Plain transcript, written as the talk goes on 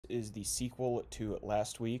is the sequel to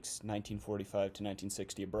last week's 1945 to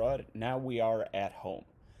 1960 Abroad. Now we are at home.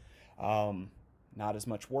 Not as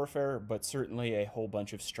much warfare, but certainly a whole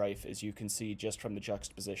bunch of strife, as you can see just from the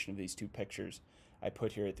juxtaposition of these two pictures I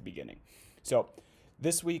put here at the beginning. So,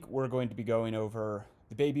 this week we're going to be going over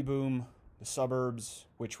the baby boom, the suburbs,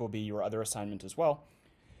 which will be your other assignment as well,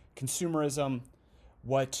 consumerism,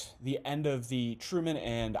 what the end of the Truman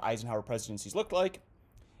and Eisenhower presidencies looked like,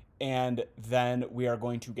 and then we are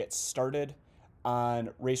going to get started on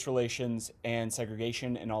race relations and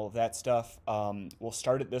segregation and all of that stuff. We'll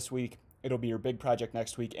start it this week. It'll be your big project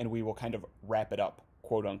next week, and we will kind of wrap it up,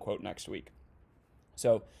 quote unquote, next week.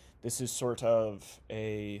 So this is sort of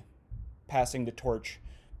a passing the torch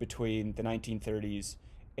between the 1930s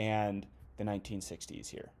and the 1960s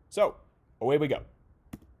here. So away we go.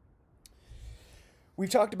 We've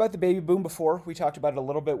talked about the baby boom before. We talked about it a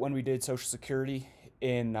little bit when we did Social Security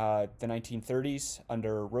in the 1930s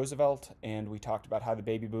under Roosevelt, and we talked about how the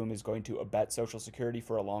baby boom is going to abet Social Security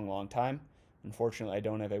for a long, long time. Unfortunately, I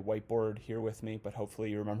don't have a whiteboard here with me, but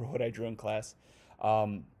hopefully you remember what I drew in class.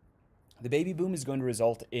 The baby boom is going to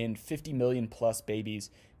result in 50 million plus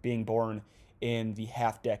babies being born in the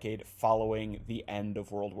half decade following the end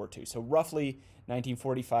of World War II. So roughly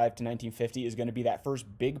 1945 to 1950 is going to be that first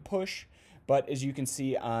big push. But as you can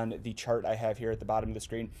see on the chart I have here at the bottom of the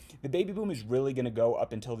screen, the baby boom is really going to go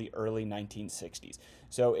up until the early 1960s.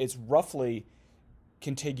 So it's roughly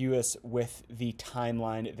contiguous with the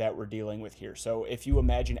timeline that we're dealing with here. So if you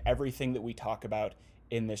imagine everything that we talk about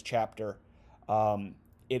in this chapter,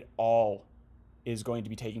 it all is going to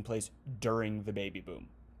be taking place during the baby boom.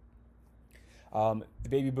 The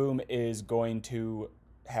baby boom is going to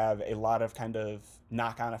have a lot of kind of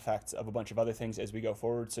knock-on effects of a bunch of other things as we go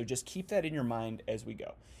forward. So just keep that in your mind as we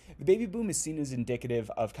go. The baby boom is seen as indicative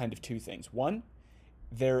of kind of two things. One,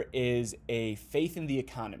 there is a faith in the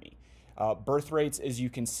economy. Birth rates, as you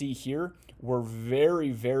can see here, were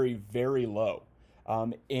very, very, very low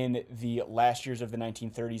in the last years of the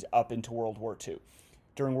 1930s up into World War II.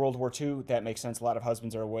 During World War II, that makes sense. A lot of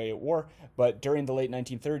husbands are away at war. But during the late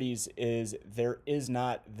 1930s, there is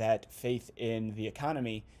not that faith in the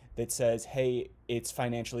economy that says, hey, it's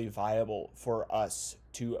financially viable for us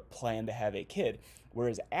to plan to have a kid.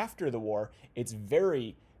 Whereas after the war, it's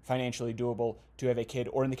very financially doable to have a kid,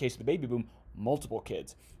 or in the case of the baby boom, multiple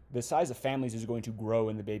kids. The size of families is going to grow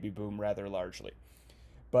in the baby boom rather largely.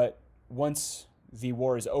 But once the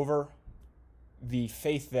war is over, the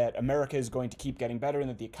faith that America is going to keep getting better and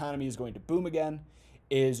that the economy is going to boom again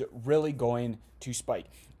is really going to spike.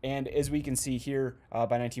 And as we can see here, by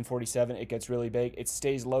 1947, it gets really big. It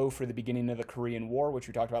stays low for the beginning of the Korean War, which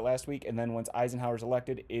we talked about last week. And then once Eisenhower's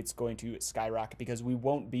elected, it's going to skyrocket because we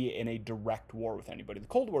won't be in a direct war with anybody. The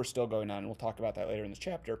Cold War is still going on, and we'll talk about that later in this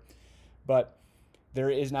chapter. But there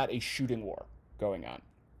is not a shooting war going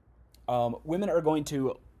on. Women are going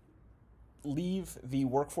to leave the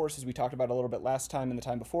workforce, as we talked about a little bit last time and the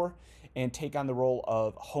time before, and take on the role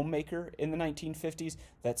of homemaker in the 1950s.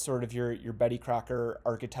 That's sort of your Betty Crocker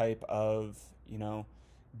archetype of, you know,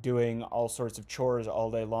 doing all sorts of chores all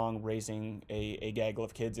day long, raising a gaggle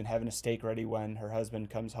of kids and having a steak ready when her husband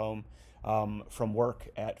comes home from work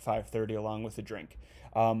at 5:30 along with a drink.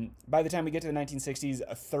 By the time we get to the 1960s,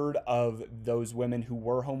 a third of those women who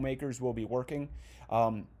were homemakers will be working,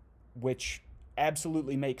 which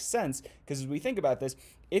absolutely makes sense, because as we think about this,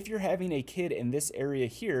 if you're having a kid in this area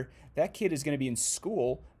here, that kid is going to be in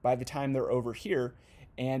school by the time they're over here,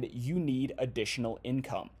 and you need additional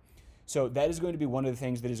income. So that is going to be one of the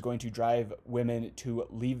things that is going to drive women to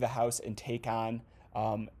leave the house and take on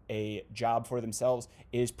a job for themselves,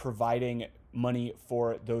 is providing money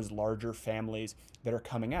for those larger families that are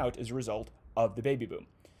coming out as a result of the baby boom.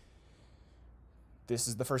 This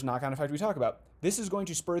is the first knock-on effect we talk about. This is going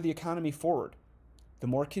to spur the economy forward. The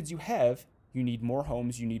more kids you have, you need more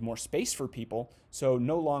homes, you need more space for people. So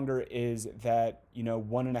no longer is that,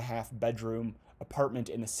 1.5 bedroom apartment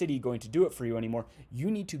in the city going to do it for you anymore. You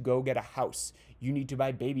need to go get a house. You need to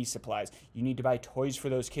buy baby supplies. You need to buy toys for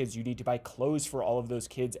those kids. You need to buy clothes for all of those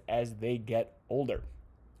kids as they get older.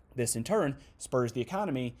 This in turn spurs the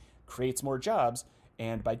economy, creates more jobs,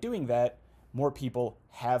 and by doing that, more people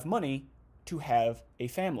have money to have a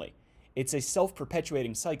family. It's a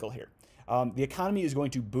self-perpetuating cycle here. The economy is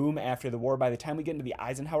going to boom after the war. By the time we get into the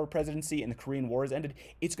Eisenhower presidency and the Korean War has ended,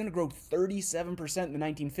 it's going to grow 37% in the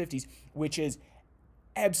 1950s, which is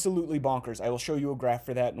absolutely bonkers. I will show you a graph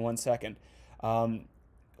for that in 1 second.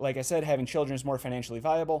 Like I said, having children is more financially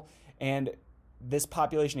viable, and this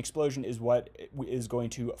population explosion is what is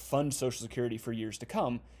going to fund Social Security for years to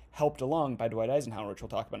come, helped along by Dwight Eisenhower, which we'll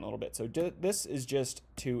talk about in a little bit. So this is just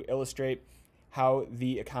to illustrate how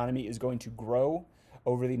the economy is going to grow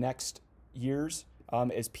over the next years,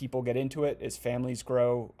 as people get into it, as families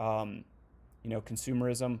grow.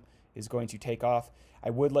 Consumerism is going to take off. I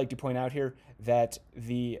would like to point out here that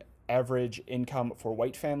the average income for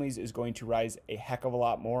white families is going to rise a heck of a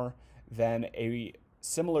lot more than a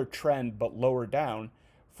similar trend, but lower down,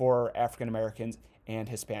 for African Americans and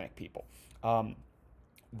Hispanic people.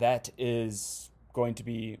 That is going to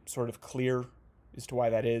be sort of clear as to why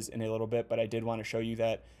that is in a little bit, but I did want to show you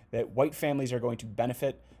that white families are going to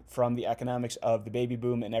benefit from the economics of the baby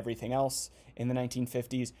boom and everything else in the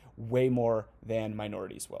 1950s way more than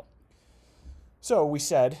minorities will. So we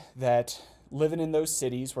said that living in those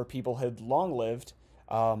cities where people had long lived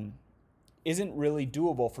isn't really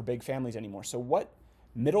doable for big families anymore. So what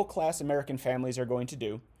middle-class American families are going to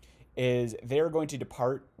do is they're going to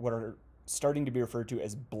depart what are starting to be referred to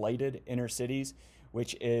as blighted inner cities,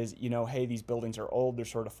 which is, hey, these buildings are old, they're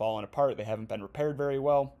sort of falling apart, they haven't been repaired very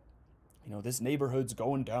well. This neighborhood's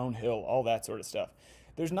going downhill, all that sort of stuff.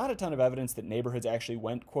 There's not a ton of evidence that neighborhoods actually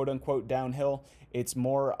went quote unquote downhill. It's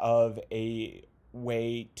more of a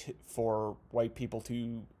way for white people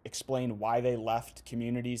to explain why they left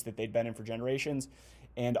communities that they'd been in for generations,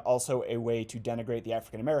 and also a way to denigrate the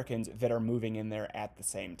African Americans that are moving in there at the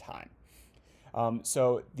same time.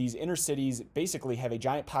 So these inner cities basically have a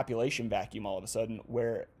giant population vacuum all of a sudden,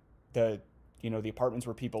 where the apartments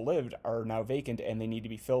where people lived are now vacant and they need to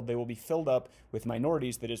be filled. They will be filled up with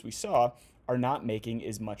minorities that, as we saw, are not making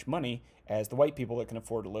as much money as the white people that can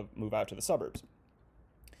afford to move out to the suburbs.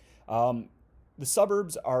 The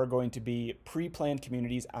suburbs are going to be pre-planned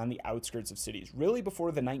communities on the outskirts of cities. Really,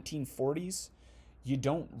 before the 1940s, you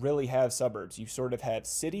don't really have suburbs. You sort of have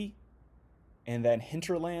city and then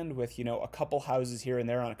hinterland with, a couple houses here and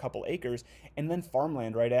there on a couple acres, and then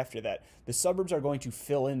farmland right after that. The suburbs are going to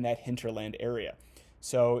fill in that hinterland area.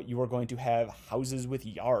 So you are going to have houses with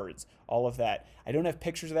yards, all of that. I don't have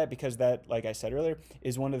pictures of that because that, like I said earlier,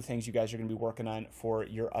 is one of the things you guys are going to be working on for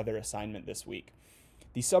your other assignment this week.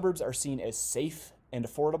 The suburbs are seen as safe and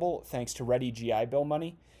affordable thanks to ready GI Bill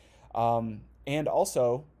money. And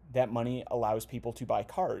also, that money allows people to buy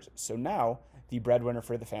cars. So now, the breadwinner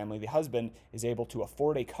for the family, the husband, is able to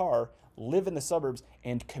afford a car, live in the suburbs,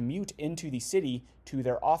 and commute into the city to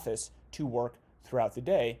their office to work throughout the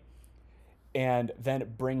day, and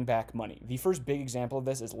then bring back money. The first big example of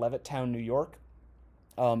this is Levittown, New York.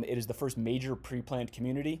 It is the first major pre-planned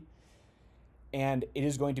community, and it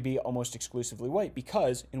is going to be almost exclusively white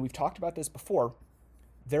because, and we've talked about this before,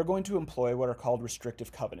 they're going to employ what are called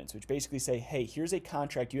restrictive covenants, which basically say, hey, here's a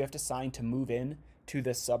contract you have to sign to move in to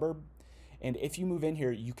this suburb, and if you move in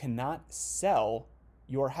here, you cannot sell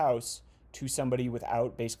your house to somebody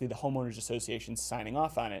without basically the homeowners association signing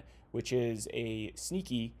off on it, which is a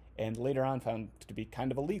sneaky and later on found to be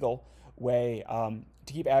kind of illegal way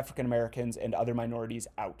to keep African Americans and other minorities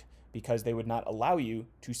out, because they would not allow you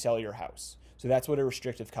to sell your house. So that's what a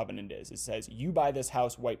restrictive covenant is. It says, you buy this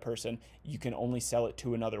house, white person, you can only sell it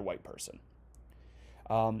to another white person.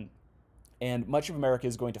 And much of America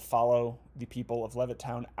is going to follow the people of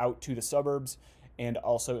Levittown out to the suburbs and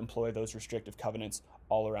also employ those restrictive covenants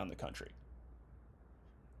all around the country.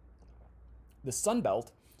 The Sun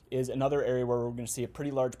Belt is another area where we're going to see a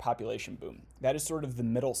pretty large population boom. That is sort of the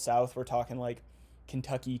middle South. We're talking like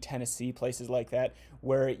Kentucky, Tennessee, places like that,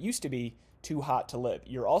 where it used to be too hot to live.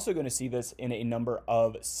 You're also going to see this in a number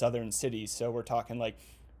of southern cities. So we're talking like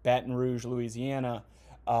Baton Rouge, Louisiana,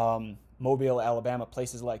 Mobile, Alabama,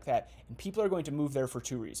 places like that. And people are going to move there for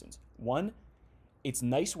two reasons. One, it's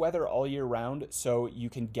nice weather all year round, so you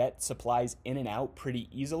can get supplies in and out pretty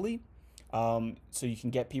easily. So you can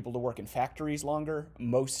get people to work in factories longer.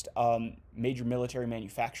 Most major military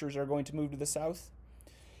manufacturers are going to move to the south.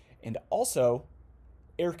 And also,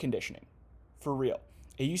 air conditioning, for real.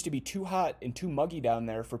 It used to be too hot and too muggy down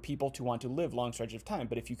there for people to want to live long stretches of time.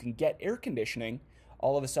 But if you can get air conditioning,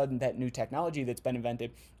 all of a sudden that new technology that's been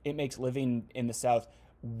invented, it makes living in the South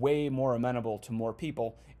way more amenable to more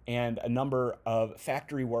people. And a number of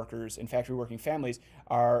factory workers and factory working families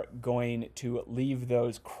are going to leave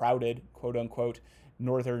those crowded, quote unquote,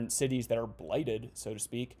 northern cities that are blighted, so to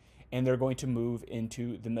speak, and they're going to move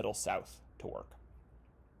into the middle South to work.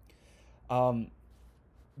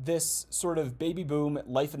 This sort of baby boom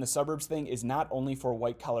life in the suburbs thing is not only for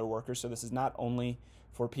white collar workers. So this is not only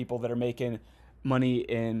for people that are making money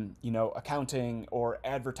in, accounting or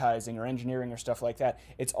advertising or engineering or stuff like that.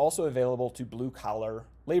 It's also available to blue collar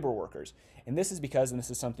labor workers. And this is because, and this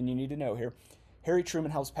is something you need to know here, Harry Truman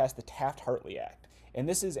helps pass the Taft-Hartley Act. And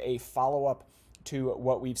this is a follow-up to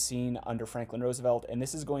what we've seen under Franklin Roosevelt. And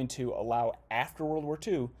this is going to allow, after World War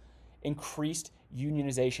II, increased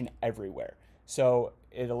unionization everywhere. So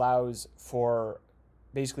it allows for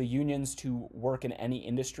basically unions to work in any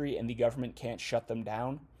industry and the government can't shut them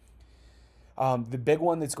down. The big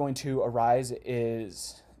one that's going to arise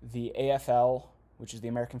is the AFL, which is the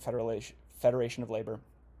American Federation of Labor,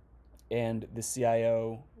 and the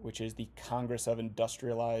CIO, which is the Congress of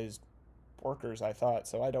Industrialized Workers, I thought.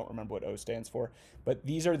 So I don't remember what O stands for. But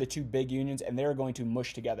these are the two big unions, and they're going to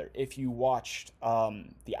mush together. If you watched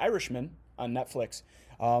The Irishman on Netflix,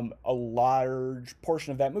 a large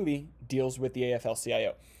portion of that movie deals with the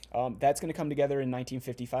AFL-CIO. That's going to come together in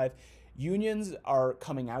 1955. Unions are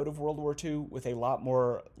coming out of World War II with a lot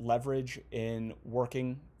more leverage in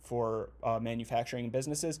working for manufacturing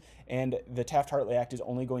businesses, and the Taft-Hartley Act is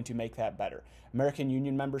only going to make that better. American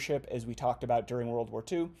union membership, as we talked about during World War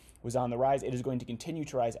II, was on the rise. It is going to continue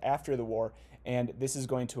to rise after the war, and this is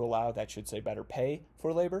going to allow, that should say, better pay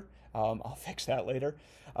for labor. I'll fix that later.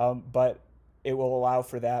 But it will allow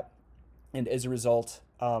for that, and as a result,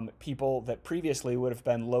 people that previously would have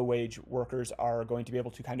been low-wage workers are going to be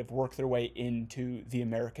able to kind of work their way into the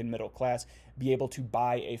American middle class, be able to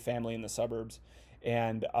buy a family in the suburbs,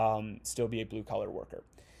 and still be a blue-collar worker.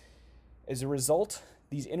 As a result,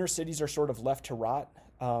 these inner cities are sort of left to rot.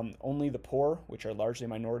 Only the poor, which are largely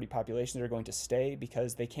minority populations, are going to stay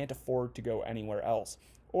because they can't afford to go anywhere else,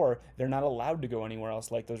 or they're not allowed to go anywhere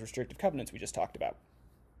else, like those restrictive covenants we just talked about.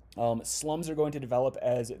 Slums are going to develop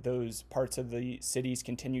as those parts of the cities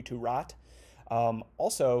continue to rot.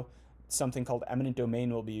 Also, something called eminent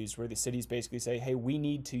domain will be used, where the cities basically say, hey, we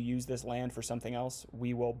need to use this land for something else.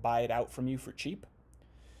 We will buy it out from you for cheap,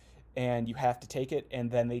 and you have to take it,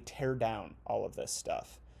 and then they tear down all of this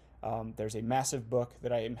stuff. There's a massive book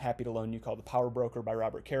that I am happy to loan you called The Power Broker by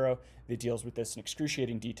Robert Caro that deals with this in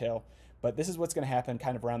excruciating detail. But this is what's going to happen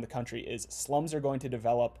kind of around the country, is slums are going to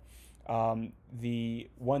develop. The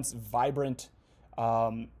once vibrant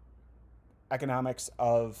economics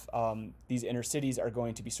of these inner cities are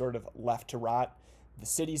going to be sort of left to rot. The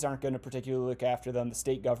cities aren't going to particularly look after them. The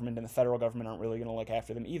state government and the federal government aren't really going to look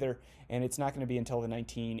after them either. And it's not going to be until the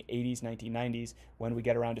 1980s, 1990s, when we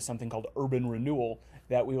get around to something called urban renewal,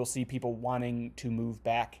 that we will see people wanting to move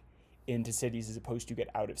back into cities as opposed to get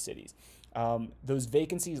out of cities. Those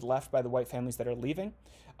vacancies left by the white families that are leaving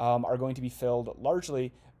are going to be filled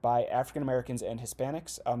largely by African Americans and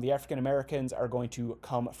Hispanics. The African Americans are going to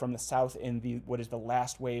come from the South in what is the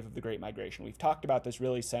last wave of the Great Migration. We've talked about this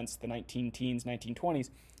really since the 19-teens, 1920s,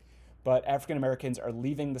 but African Americans are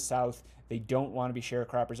leaving the South. They don't want to be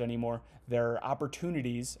sharecroppers anymore. There are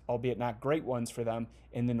opportunities, albeit not great ones for them,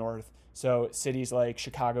 in the North. So cities like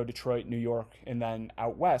Chicago, Detroit, New York, and then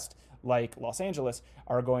out west, like Los Angeles,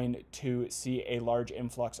 are going to see a large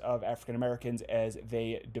influx of African Americans as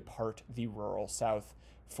they depart the rural South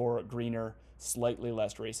for greener, slightly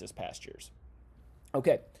less racist pastures.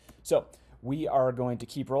 Okay, so we are going to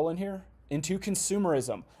keep rolling here into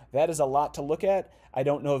consumerism. That is a lot to look at. I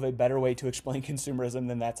don't know of a better way to explain consumerism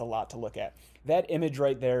than that's a lot to look at. That image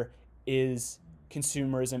right there is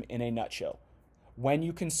consumerism in a nutshell. When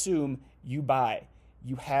you consume, you buy.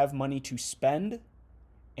 You have money to spend,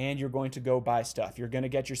 and you're going to go buy stuff. You're going to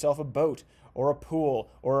get yourself a boat or a pool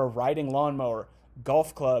or a riding lawnmower,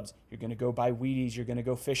 golf clubs. You're going to go buy Wheaties. You're going to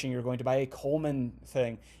go fishing. You're going to buy a Coleman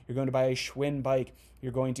thing. You're going to buy a Schwinn bike.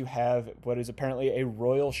 You're going to have what is apparently a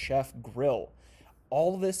Royal Chef grill.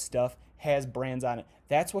 All this stuff has brands on it.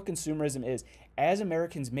 That's what consumerism is. As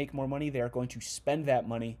Americans make more money, they are going to spend that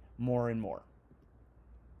money more and more.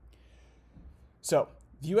 So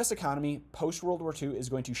the U.S. economy post-World War II is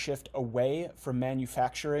going to shift away from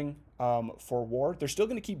manufacturing for war. They're still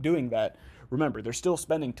going to keep doing that. Remember, they're still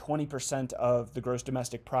spending 20% of the gross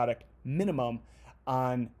domestic product minimum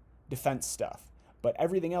on defense stuff. But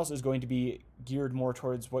everything else is going to be geared more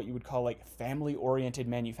towards what you would call like family-oriented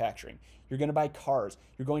manufacturing. You're going to buy cars.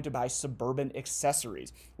 You're going to buy suburban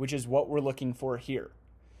accessories, which is what we're looking for here.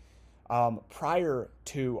 Prior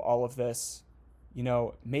to all of this, you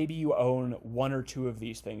know, maybe you own one or two of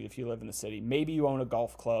these things if you live in the city. Maybe you own a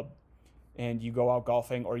golf club and you go out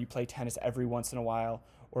golfing, or you play tennis every once in a while,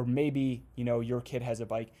 or maybe, you know, your kid has a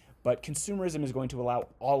bike. But consumerism is going to allow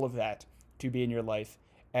all of that to be in your life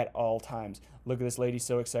at all times. Look at this lady,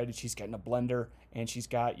 so excited. She's getting a blender, and she's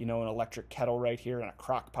got, you know, an electric kettle right here and a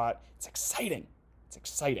crock pot. It's exciting. It's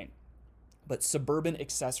exciting. But suburban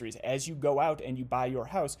accessories, as you go out and you buy your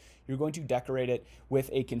house, you're going to decorate it with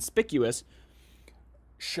a conspicuous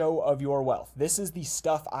show of your wealth. This is the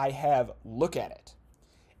stuff I have. Look at it.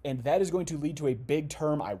 And that is going to lead to a big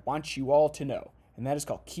term I want you all to know, and that is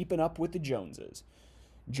called keeping up with the Joneses.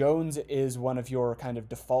 Jones is one of your kind of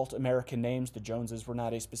default American names. The Joneses were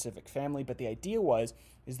not a specific family, but the idea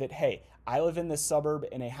is that, hey, I live in this suburb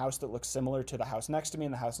in a house that looks similar to the house next to me,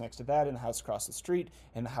 and the house next to that, and the house across the street,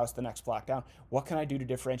 and the house the next block down. What can I do to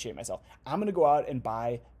differentiate myself? I'm going to go out and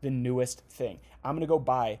buy the newest thing. I'm going to go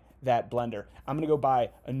buy that blender. I'm going to go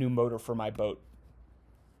buy a new motor for my boat.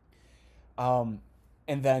 And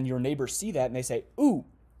then your neighbors see that and they say, ooh,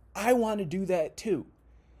 I want to do that too.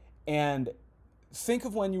 And think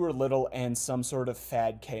of when you were little and some sort of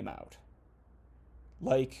fad came out,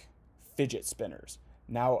 like fidget spinners.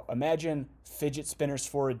 Now imagine fidget spinners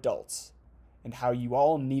for adults and how you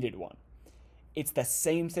all needed one. It's the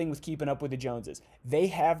same thing with keeping up with the Joneses. They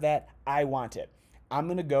have that, I want it. I'm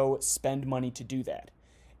going to go spend money to do that.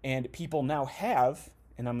 And people now have,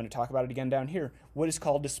 and I'm going to talk about it again down here, what is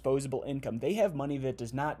called disposable income. They have money that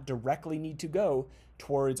does not directly need to go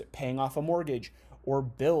towards paying off a mortgage or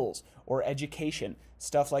bills or education,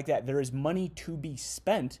 stuff like that. There is money to be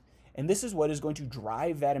spent, and this is what is going to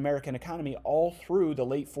drive that American economy all through the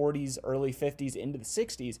late 40s, early 50s, into the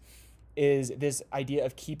 60s, is this idea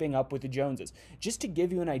of keeping up with the Joneses. Just to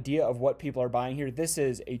give you an idea of what people are buying here, this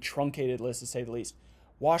is a truncated list to say the least.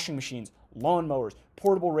 Washing machines, lawnmowers,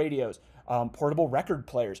 portable radios, portable record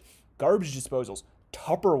players, garbage disposals,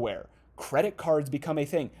 Tupperware, credit cards become a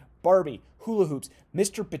thing, Barbie, hula hoops,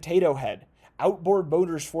 Mr. Potato Head, outboard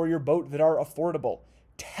motors for your boat that are affordable,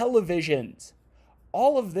 televisions.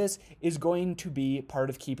 All of this is going to be part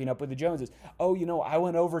of keeping up with the Joneses. Oh, you know, I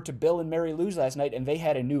went over to Bill and Mary Lou's last night and they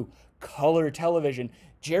had a new color television.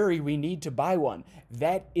 Jerry, we need to buy one.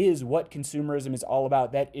 That is what consumerism is all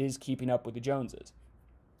about. That is keeping up with the Joneses.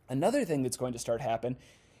 Another thing that's going to start happen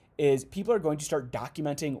is people are going to start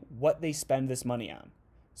documenting what they spend this money on.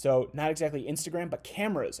 So not exactly Instagram, but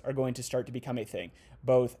cameras are going to start to become a thing,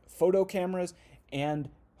 both photo cameras and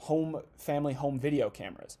family home video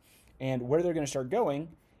cameras. And where they're going to start going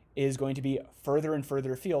is going to be further and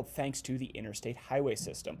further afield thanks to the interstate highway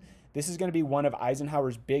system. This is going to be one of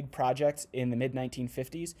Eisenhower's big projects in the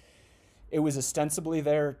mid-1950s. It was ostensibly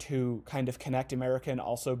there to kind of connect America and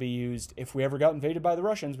also be used, if we ever got invaded by the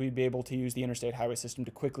Russians, we'd be able to use the interstate highway system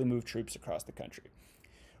to quickly move troops across the country.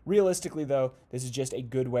 Realistically, though, this is just a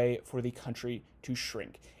good way for the country to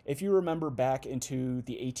shrink. If you remember back into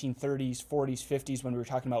the 1830s, 40s, 50s, when we were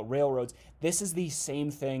talking about railroads, this is the same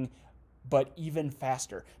thing, but even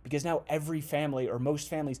faster, because now every family or most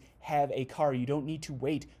families have a car. You don't need to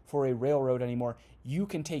wait for a railroad anymore. You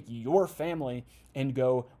can take your family and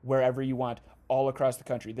go wherever you want all across the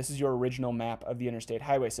country. This is your original map of the interstate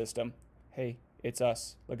highway system. Hey, it's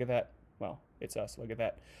us. Look at that. Well, it's us. Look at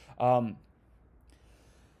that.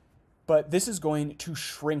 But this is going to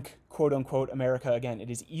shrink, quote unquote, America again. It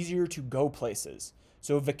is easier to go places.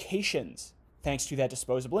 So vacations, thanks to that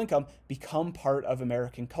disposable income, become part of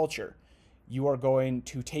American culture. You are going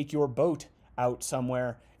to take your boat out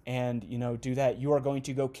somewhere and, do that. You are going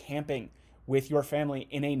to go camping with your family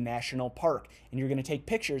in a national park, and you're going to take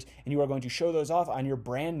pictures and you are going to show those off on your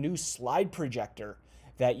brand new slide projector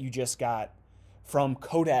that you just got from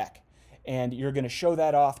Kodak. And you're going to show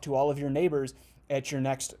that off to all of your neighbors at your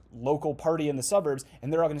next local party in the suburbs,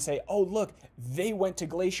 and they're all going to say, oh, look, they went to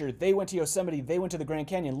Glacier, they went to Yosemite, they went to the Grand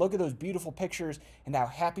Canyon. Look at those beautiful pictures and how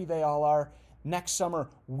happy they all are. Next summer,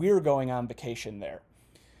 we're going on vacation there.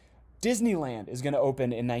 Disneyland is going to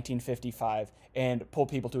open in 1955 and pull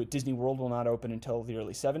people to it. Disney World will not open until the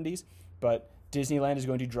early 70s, but Disneyland is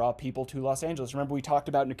going to draw people to Los Angeles. Remember, we talked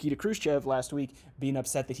about Nikita Khrushchev last week being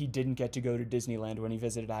upset that he didn't get to go to Disneyland when he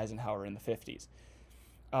visited Eisenhower in the 50s.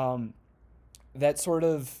 That sort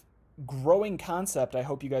of growing concept I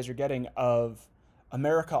hope you guys are getting of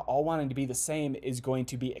America all wanting to be the same is going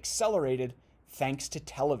to be accelerated thanks to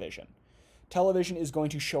television. Television is going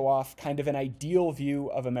to show off kind of an ideal view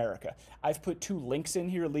of America. I've put 2 links in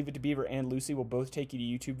here. Leave It to Beaver and Lucy will both take you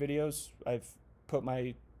to YouTube videos. I've put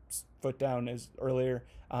my foot down as earlier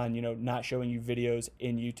on, not showing you videos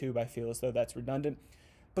in YouTube. I feel as though that's redundant.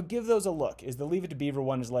 But give those a look. The Leave It to Beaver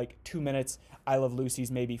one is like 2 minutes. I Love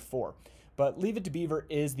Lucy's maybe 4. But Leave It to Beaver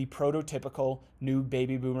is the prototypical new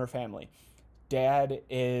baby boomer family. Dad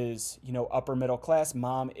is, upper middle class.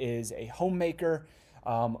 Mom is a homemaker.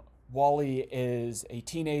 Wally is a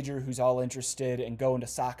teenager who's all interested in going to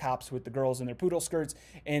sock hops with the girls in their poodle skirts.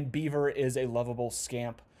 And Beaver is a lovable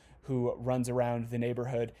scamp who runs around the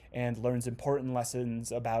neighborhood and learns important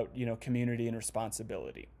lessons about, community and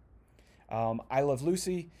responsibility. I Love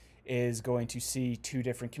Lucy is going to see 2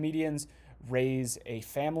 different comedians raise a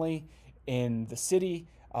family in the city,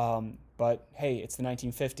 But hey, it's the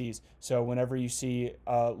 1950s, so whenever you see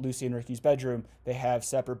Lucy and Ricky's bedroom, they have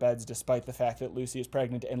separate beds despite the fact that Lucy is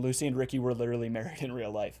pregnant, and Lucy and Ricky were literally married in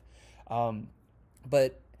real life.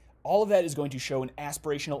 But all of that is going to show an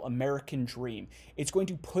aspirational American dream. It's going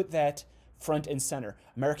to put that front and center.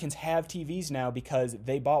 Americans have TVs now because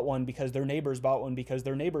they bought one, because their neighbors bought one, because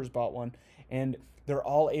their neighbors bought one, and they're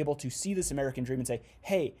all able to see this American dream and say,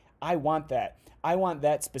 hey, I want that. I want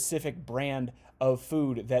that specific brand of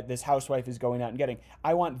food that this housewife is going out and getting.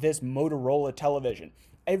 I want this Motorola television.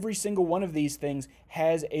 Every single one of these things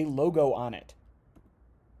has a logo on it.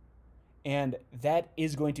 And that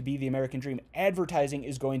is going to be the American dream. Advertising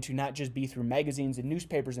is going to not just be through magazines and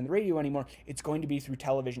newspapers and the radio anymore. It's going to be through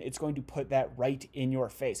television. It's going to put that right in your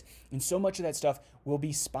face. And so much of that stuff will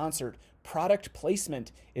be sponsored. Product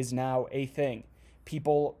placement is now a thing.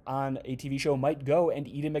 People on a TV show might go and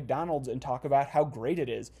eat at McDonald's and talk about how great it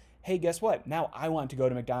is. Hey, guess what? Now I want to go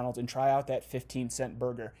to McDonald's and try out that 15-cent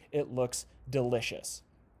burger. It looks delicious.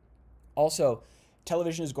 Also,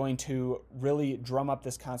 television is going to really drum up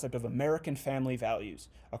this concept of American family values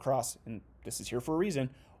across, and this is here for a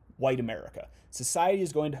reason, white America. Society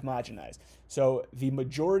is going to homogenize. So the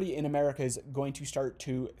majority in America is going to start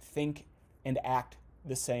to think and act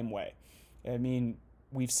the same way. I mean,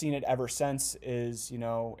 we've seen it ever since is, you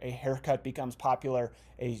know, a haircut becomes popular,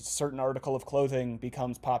 a certain article of clothing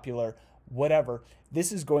becomes popular, whatever.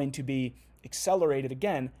 This is going to be accelerated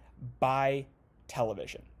again by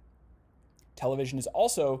television. Television is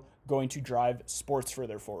also going to drive sports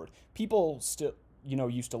further forward. People still,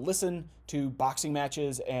 used to listen to boxing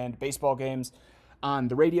matches and baseball games on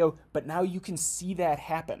the radio, but now you can see that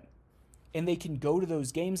happen. And they can go to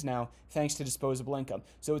those games now thanks to disposable income.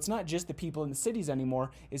 So it's not just the people in the cities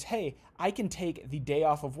anymore. Is, hey, I can take the day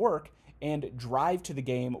off of work and drive to the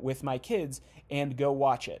game with my kids and go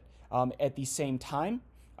watch it. At the same time,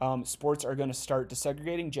 sports are going to start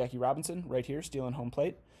desegregating. Jackie Robinson, right here, stealing home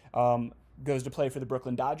plate, goes to play for the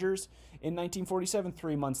Brooklyn Dodgers in 1947.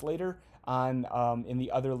 3 months later, in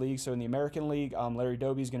the other league, so in the American League, Larry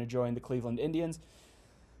Doby is going to join the Cleveland Indians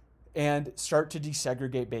and start to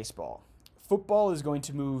desegregate baseball. Football is going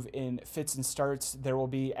to move in fits and starts. There will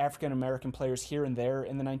be African-American players here and there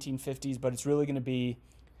in the 1950s, but it's really going to be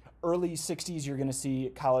early 60s. You're going to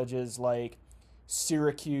see colleges like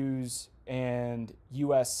Syracuse and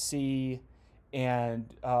USC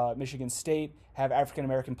and Michigan State have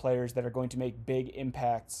African-American players that are going to make big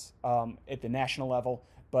impacts at the national level,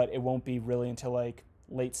 but it won't be really until like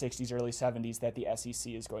late 60s, early 70s that the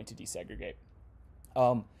SEC is going to desegregate.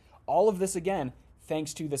 All of this, again,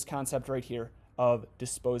 thanks to this concept right here of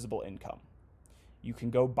disposable income. You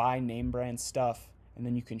can go buy name brand stuff, and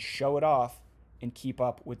then you can show it off and keep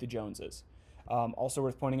up with the Joneses. Also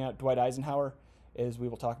worth pointing out, Dwight Eisenhower, as we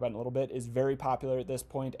will talk about in a little bit, is very popular at this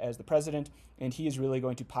point as the president, and he is really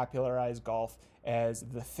going to popularize golf as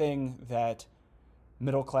the thing that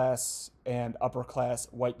middle class and upper class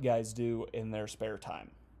white guys do in their spare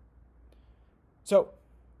time. So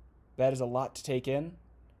that is a lot to take in,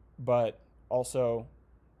 but also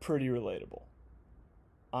pretty relatable.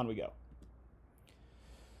 On we go.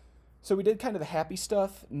 So we did kind of the happy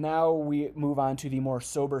stuff. Now we move on to the more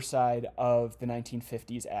sober side of the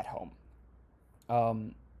 1950s at home.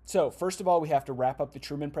 So first of all, we have to wrap up the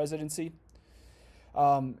Truman presidency.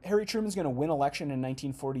 Harry Truman's going to win election in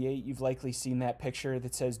 1948. You've likely seen that picture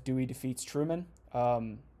that says Dewey defeats Truman.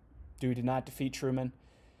 Dewey did not defeat Truman.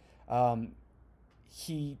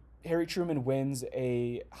 Harry Truman wins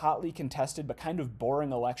a hotly contested but kind of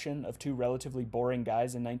boring election of two relatively boring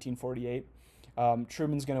guys in 1948.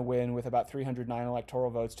 Truman's going to win with about 309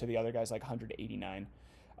 electoral votes to the other guys like 189.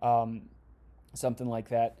 Something like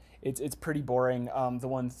that. It's pretty boring. The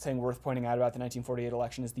one thing worth pointing out about the 1948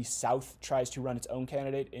 election is the South tries to run its own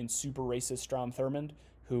candidate in super racist Strom Thurmond,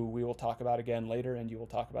 who we will talk about again later and you will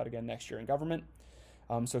talk about again next year in government.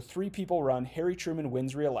 So three people run. Harry Truman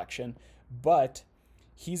wins re-election, but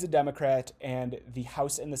he's a Democrat and the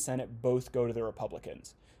House and the Senate both go to the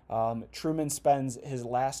Republicans. Truman spends his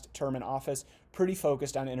last term in office pretty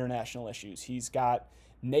focused on international issues. He's got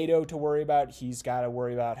NATO to worry about. He's got to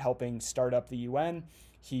worry about helping start up the UN.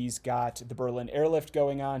 He's got the Berlin airlift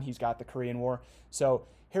going on. He's got the Korean War. So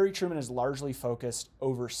Harry Truman is largely focused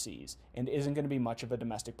overseas and isn't going to be much of a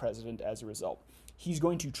domestic president as a result. He's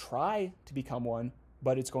going to try to become one,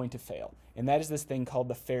 but it's going to fail. And that is this thing called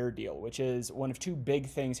the Fair Deal, which is one of two big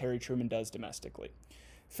things Harry Truman does domestically.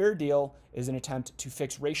 Fair Deal is an attempt to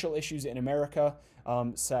fix racial issues in America,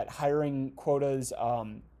 set hiring quotas,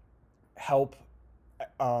 help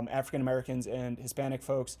African Americans and Hispanic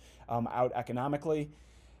folks out economically,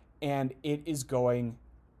 and it is going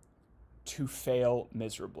to fail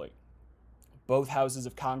miserably. Both houses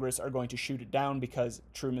of Congress are going to shoot it down because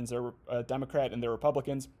Truman's a Democrat and they're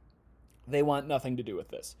Republicans. They want nothing to do with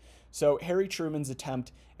this. So Harry Truman's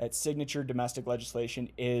attempt at signature domestic legislation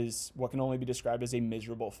is what can only be described as a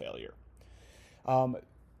miserable failure.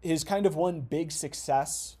 His kind of one big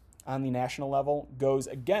success on the national level goes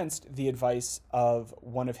against the advice of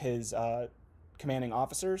one of his commanding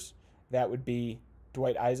officers. That would be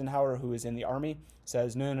Dwight Eisenhower, who is in the Army,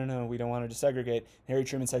 says, no, we don't want to desegregate. Harry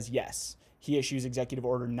Truman says yes. He issues Executive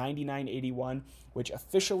Order 9981, which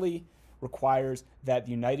officially requires that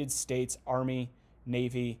the United States Army,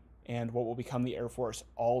 Navy, and what will become the Air Force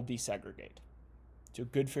all desegregate. So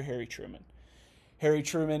good for Harry Truman. Harry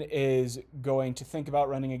Truman is going to think about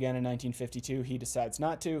running again in 1952. He decides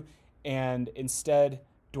not to, and instead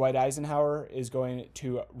Dwight Eisenhower is going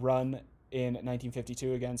to run in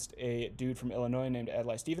 1952 against a dude from Illinois named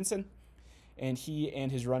Adlai Stevenson, and he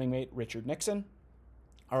and his running mate Richard Nixon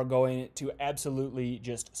are going to absolutely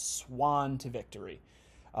just swan to victory.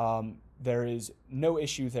 There is no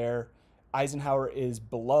issue there. Eisenhower is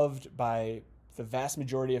beloved by the vast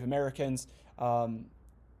majority of Americans.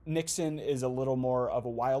 Nixon is a little more of a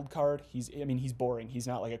wild card. He's boring. He's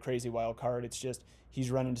not like a crazy wild card. It's just he's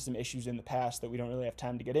run into some issues in the past that we don't really have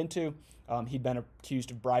time to get into. He'd been accused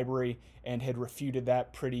of bribery and had refuted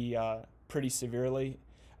that pretty severely.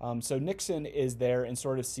 So Nixon is there and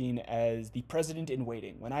sort of seen as the president in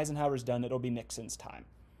waiting. When Eisenhower's done, it'll be Nixon's time.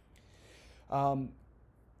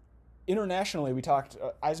 Internationally, we talked,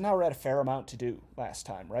 Eisenhower had a fair amount to do last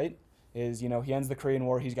time, right? He ends the Korean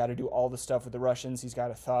War, he's got to do all the stuff with the Russians, he's got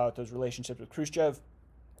to thaw out those relationships with Khrushchev.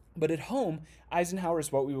 But at home, Eisenhower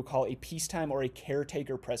is what we would call a peacetime or a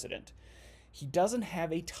caretaker president. He doesn't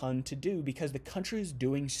have a ton to do because the country is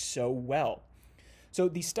doing so well. So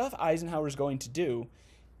the stuff Eisenhower is going to do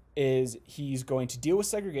is he's going to deal with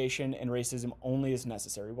segregation and racism only as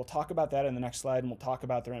necessary. We'll talk about that in the next slide, and we'll talk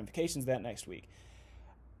about the ramifications of that next week.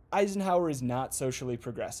 Eisenhower is not socially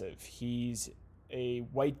progressive. He's a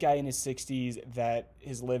white guy in his 60s that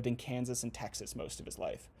has lived in Kansas and Texas most of his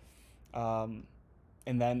life. And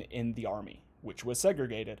then in the Army, which was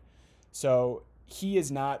segregated. So he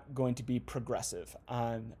is not going to be progressive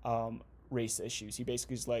on race issues. He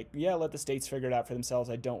basically is like, yeah, let the states figure it out for themselves.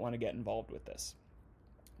 I don't want to get involved with this.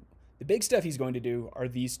 The big stuff he's going to do are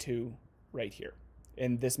these two right here.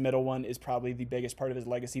 And this middle one is probably the biggest part of his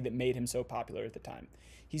legacy that made him so popular at the time.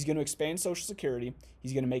 He's going to expand Social Security.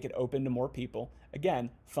 He's going to make it open to more people. Again,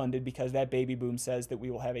 funded because that baby boom says that we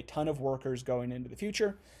will have a ton of workers going into the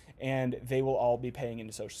future, and they will all be paying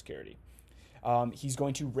into Social Security. He's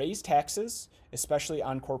going to raise taxes, especially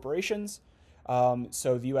on corporations,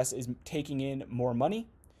 so the U.S. is taking in more money.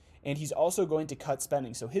 And he's also going to cut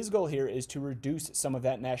spending. So his goal here is to reduce some of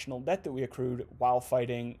that national debt that we accrued while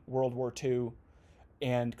fighting World War II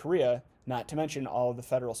and Korea, not to mention all of the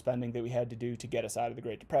federal spending that we had to do to get us out of the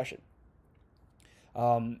Great Depression.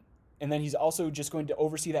 And then he's also just going to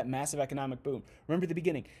oversee that massive economic boom. Remember the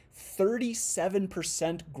beginning,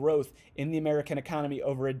 37% growth in the American economy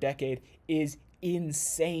over a decade is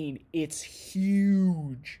insane. It's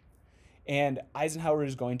huge. And Eisenhower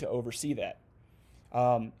is going to oversee that.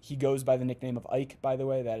 He goes by the nickname of Ike, by the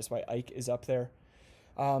way. That is why Ike is up there.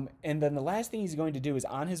 And then the last thing he's going to do is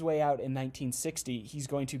on his way out in 1960, he's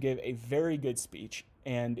going to give a very good speech,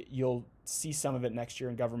 and you'll see some of it next year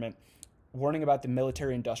in government, warning about the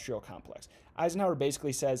military-industrial complex. Eisenhower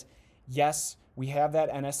basically says, yes, we have that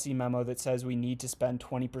NSC memo that says we need to spend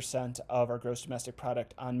 20% of our gross domestic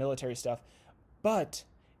product on military stuff, but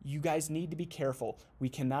you guys need to be careful. We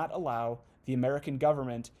cannot allow the American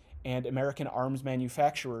government and American arms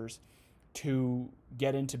manufacturers to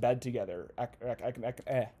get into bed together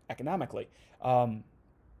economically.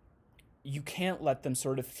 You can't let them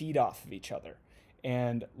sort of feed off of each other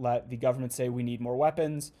and let the government say we need more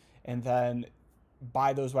weapons and then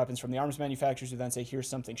buy those weapons from the arms manufacturers who then say here's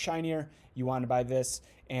something shinier, you want to buy this,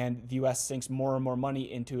 and the U.S. sinks more and more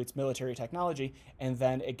money into its military technology, and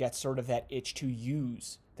then it gets sort of that itch to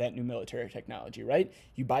use that new military technology, right?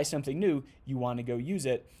 You buy something new, you want to go use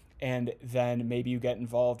it, and then maybe you get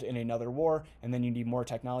involved in another war, and then you need more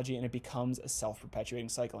technology, and it becomes a self-perpetuating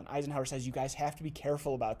cycle. And Eisenhower says, you guys have to be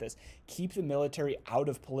careful about this. Keep the military out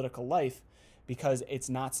of political life because it's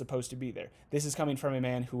not supposed to be there. This is coming from a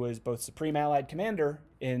man who was both Supreme Allied Commander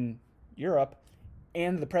in Europe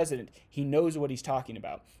and the president. He knows what he's talking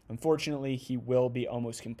about. Unfortunately, he will be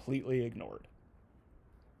almost completely ignored.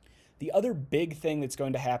 The other big thing that's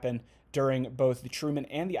going to happen during both the Truman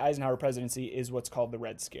and the Eisenhower presidency is what's called the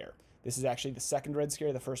Red Scare. This is actually the second Red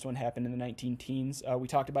Scare. The first one happened in the 19-teens. We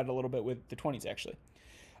talked about it a little bit with the 20s, actually.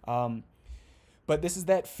 But this is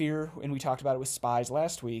that fear, and we talked about it with spies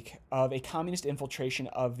last week, of a communist infiltration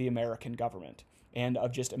of the American government and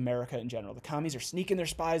of just America in general. The commies are sneaking their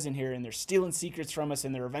spies in here, and they're stealing secrets from us,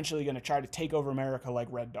 and they're eventually going to try to take over America like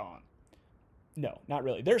Red Dawn. No, not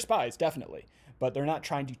really. They're spies, definitely, but they're not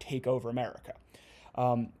trying to take over America.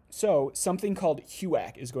 So something called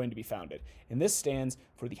HUAC is going to be founded, and this stands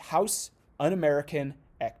for the House Un-American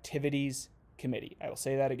Activities Committee. I will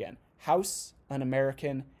say that again. House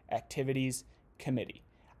Un-American Activities Committee.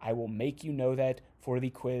 I will make you know that for the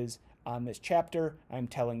quiz on this chapter. I'm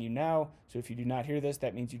telling you now. So if you do not hear this,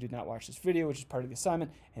 that means you did not watch this video, which is part of the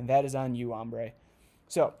assignment, and that is on you, hombre.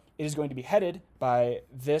 So it is going to be headed by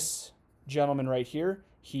this gentleman right here.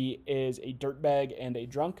 He is a dirtbag and a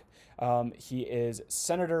drunk. He is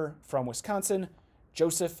Senator from Wisconsin,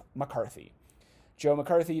 Joseph McCarthy. Joe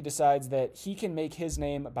McCarthy decides that he can make his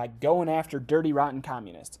name by going after dirty, rotten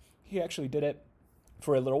communists. He actually did it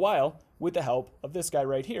for a little while with the help of this guy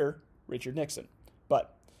right here, Richard Nixon.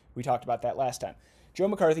 But we talked about that last time. Joe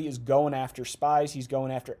McCarthy is going after spies. He's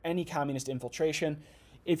going after any communist infiltration.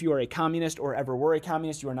 If you are a communist or ever were a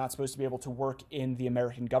communist, you are not supposed to be able to work in the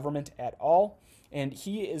American government at all. And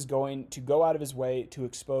he is going to go out of his way to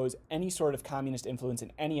expose any sort of communist influence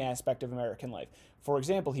in any aspect of American life. For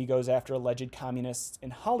example, he goes after alleged communists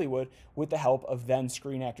in Hollywood with the help of then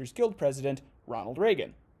Screen Actors Guild president Ronald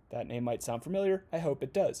Reagan. That name might sound familiar. I hope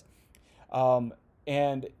it does.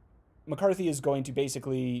 And McCarthy is going to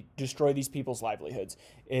basically destroy these people's livelihoods,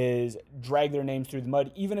 is drag their names through the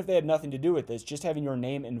mud, even if they had nothing to do with this. Just having your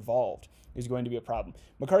name involved is going to be a problem.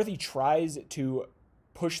 McCarthy tries to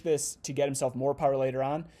push this to get himself more power later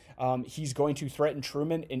on. He's going to threaten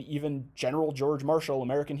Truman and even General George Marshall,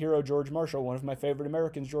 American hero George Marshall, one of my favorite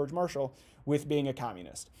Americans, George Marshall, with being a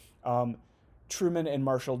communist. Truman and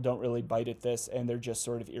Marshall don't really bite at this, and they're just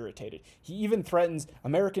sort of irritated. He even threatens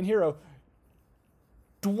American hero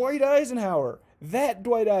Dwight Eisenhower. That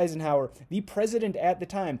Dwight Eisenhower, the president at the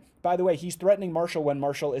time. By the way, he's threatening Marshall when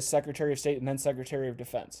Marshall is Secretary of State and then Secretary of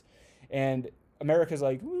Defense. And America's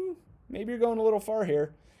like, maybe you're going a little far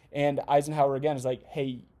here. And Eisenhower again is like,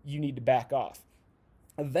 hey, you need to back off.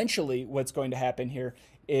 Eventually, what's going to happen here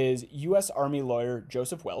is U.S. Army lawyer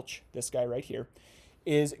Joseph Welch, this guy right here,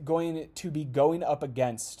 is going to be going up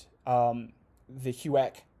against the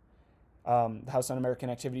HUAC, the House Un-American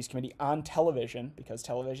Activities Committee, on television, because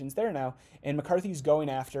television's there now, and McCarthy's going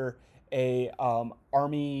after a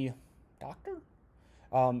Army doctor?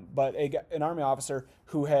 But an Army officer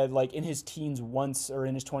who had, like, in his teens once, or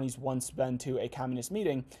in his 20s once, been to a communist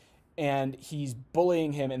meeting, and he's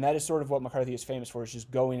bullying him, and that is sort of what McCarthy is famous for, is just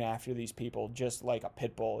going after these people, just like a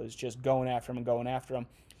pit bull, is just going after them and going after them.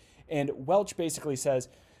 And Welch basically says,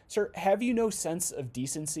 sir, have you no sense of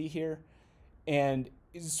decency here? And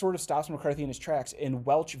it sort of stops McCarthy in his tracks, and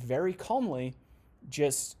Welch very calmly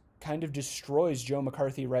just kind of destroys Joe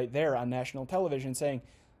McCarthy right there on national television, saying,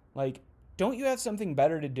 like, don't you have something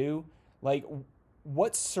better to do? Like,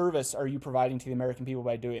 what service are you providing to the American people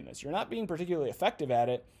by doing this? You're not being particularly effective at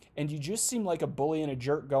it, and you just seem like a bully and a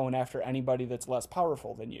jerk going after anybody that's less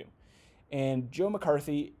powerful than you. And Joe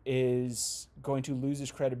McCarthy is going to lose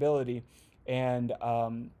his credibility, and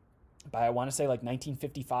by, I want to say, like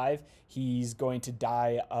 1955, he's going to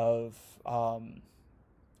die of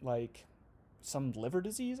like some liver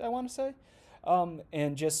disease, I want to say,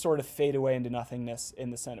 and just sort of fade away into nothingness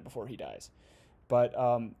in the Senate before he dies. But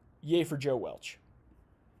yay for Joe Welch,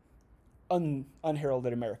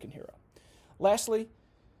 unheralded American hero. Lastly,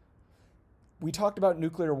 we talked about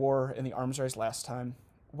nuclear war and the arms race last time.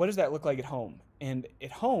 What does that look like at home? And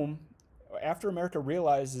at home, after America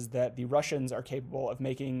realizes that the Russians are capable of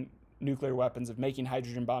making nuclear weapons, of making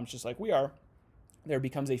hydrogen bombs just like we are, there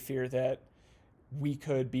becomes a fear that we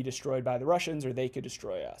could be destroyed by the Russians or they could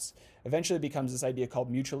destroy us. Eventually it becomes this idea called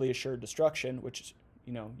mutually assured destruction, which,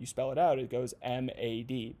 you know, you spell it out, it goes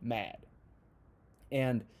MAD, mad.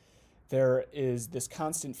 And there is this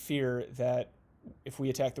constant fear that if we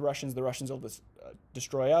attack the Russians will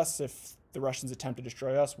destroy us. If the Russians attempt to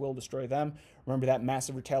destroy us, we'll destroy them. Remember that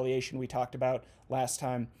massive retaliation we talked about last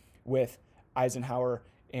time with Eisenhower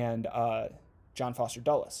and John Foster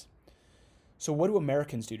Dulles. So what do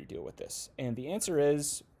Americans do to deal with this? And the answer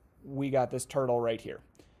is, we got this turtle right here.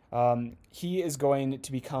 He is going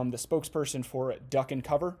to become the spokesperson for Duck and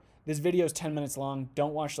Cover. This video is 10 minutes long.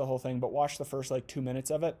 Don't watch the whole thing, but watch the first like 2 minutes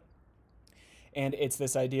of it. And it's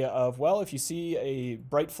this idea of, well, if you see a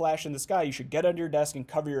bright flash in the sky, you should get under your desk and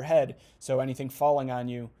cover your head so anything falling on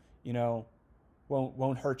you, you know,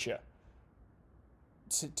 won't hurt you.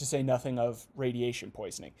 To say nothing of radiation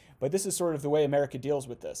poisoning. But this is sort of the way America deals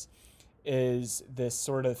with this. is this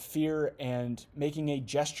sort of fear and making a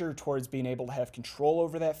gesture towards being able to have control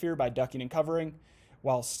over that fear by ducking and covering,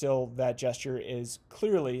 while still that gesture is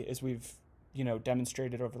clearly, as we've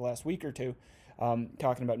demonstrated over the last week or two,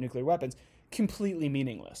 talking about nuclear weapons, completely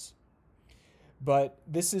meaningless. But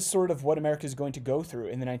this is sort of what America is going to go through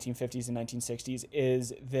in the 1950s and 1960s,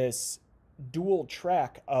 is this dual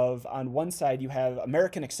track of, on one side, you have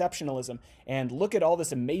American exceptionalism and look at all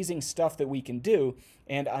this amazing stuff that we can do.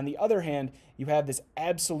 And on the other hand, you have this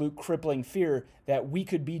absolute crippling fear that we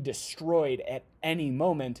could be destroyed at any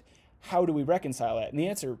moment. How do we reconcile that? And the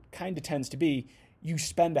answer kind of tends to be you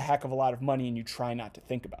spend a heck of a lot of money and you try not to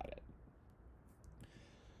think about it.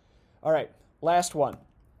 All right, last one.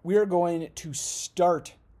 We are going to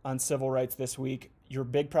start on civil rights this week. Your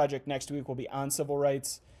big project next week will be on civil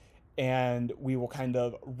rights, and we will kind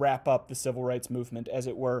of wrap up the civil rights movement, as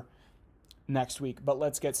it were, next week. But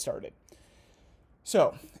let's get started.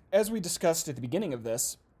 So, as we discussed at the beginning of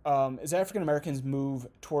this, as African Americans move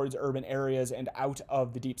towards urban areas and out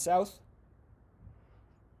of the Deep South,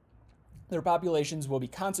 their populations will be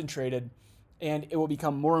concentrated, and it will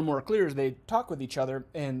become more and more clear as they talk with each other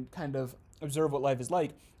and kind of observe what life is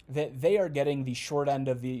like, that they are getting the short end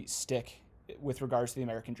of the stick with regards to the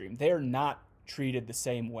American dream. They are not treated the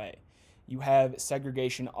same way. You have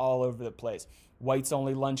segregation all over the place.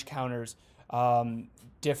 Whites-only lunch counters,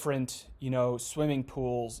 different, swimming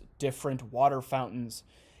pools, different water fountains,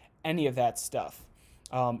 any of that stuff.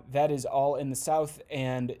 That is all in the South,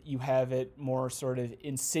 and you have it more sort of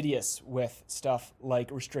insidious with stuff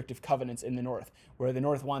like restrictive covenants in the North, where the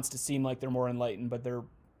North wants to seem like they're more enlightened, but they're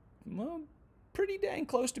pretty dang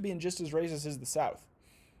close to being just as racist as the South.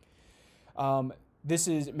 This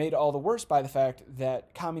is made all the worse by the fact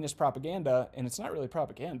that communist propaganda, and it's not really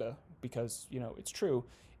propaganda because, it's true,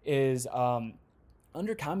 is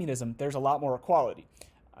under communism, there's a lot more equality.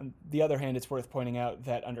 On the other hand, it's worth pointing out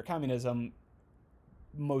that under communism,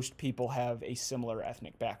 most people have a similar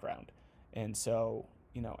ethnic background. And so,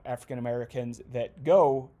 African Americans that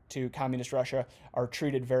go to communist Russia are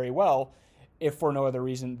treated very well, if for no other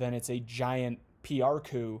reason than it's a giant PR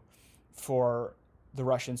coup for the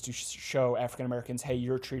Russians to show African Americans, hey,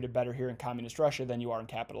 you're treated better here in communist Russia than you are in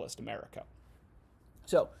capitalist America.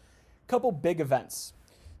 So, a couple big events.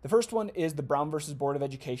 The first one is the Brown versus Board of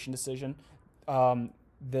Education decision.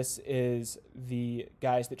 This is the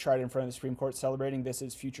guys that tried it in front of the Supreme Court celebrating. This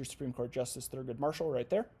is future Supreme Court Justice Thurgood Marshall right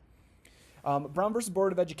there. Brown versus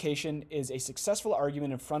Board of Education is a successful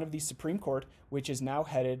argument in front of the Supreme Court, which is now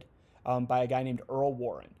headed by a guy named Earl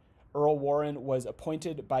Warren. Earl Warren was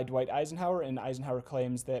appointed by Dwight Eisenhower, and Eisenhower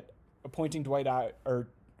claims that appointing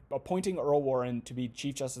Earl Warren to be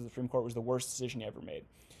Chief Justice of the Supreme Court was the worst decision he ever made,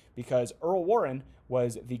 because Earl Warren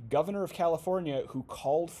was the governor of California who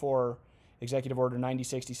called for Executive Order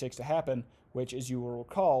 9066 to happen, which, as you will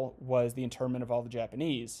recall, was the internment of all the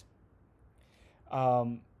Japanese.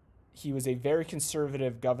 He was a very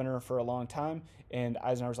conservative governor for a long time, and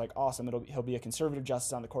Eisenhower's like, awesome, he'll be a conservative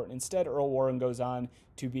justice on the court. And instead, Earl Warren goes on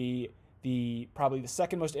to be probably the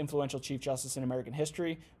second most influential Chief Justice in American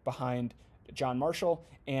history, behind John Marshall,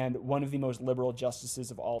 and one of the most liberal justices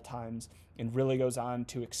of all times, and really goes on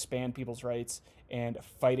to expand people's rights and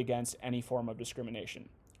fight against any form of discrimination.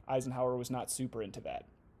 Eisenhower was not super into that.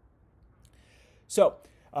 So,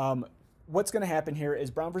 what's going to happen here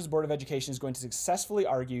is Brown versus Board of Education is going to successfully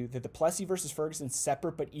argue that the Plessy versus Ferguson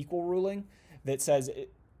separate but equal ruling that says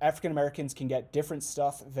African Americans can get different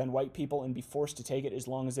stuff than white people and be forced to take it as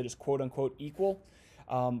long as it is quote-unquote equal.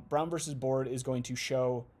 Brown versus Board is going to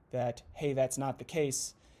show that, hey, that's not the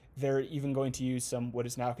case. They're even going to use some what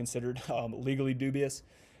is now considered legally dubious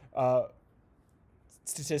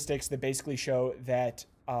statistics that basically show that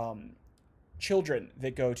children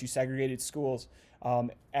that go to segregated schools,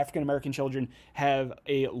 African American children, have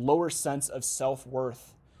a lower sense of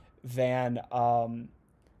self-worth than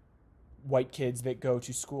white kids that go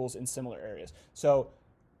to schools in similar areas. So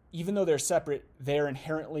even though they're separate, they're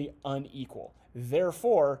inherently unequal.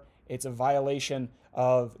 Therefore, it's a violation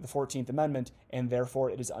of the 14th Amendment, and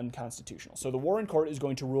therefore it is unconstitutional. So the Warren Court is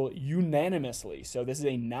going to rule unanimously, so this is a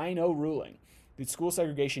 9-0 ruling, that school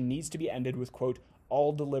segregation needs to be ended with, quote,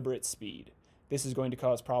 all deliberate speed. This is going to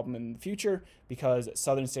cause problem in the future because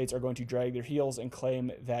southern states are going to drag their heels and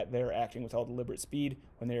claim that they're acting with all deliberate speed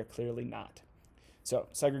when they are clearly not. So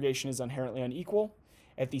segregation is inherently unequal.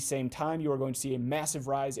 At the same time, you are going to see a massive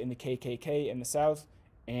rise in the KKK in the South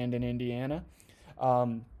and in Indiana.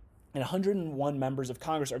 And 101 members of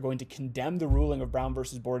Congress are going to condemn the ruling of Brown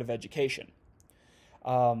versus Board of Education.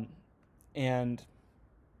 And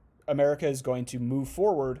America is going to move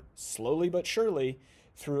forward slowly but surely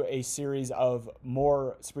through a series of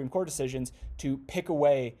more Supreme Court decisions to pick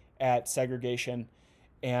away at segregation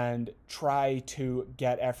and try to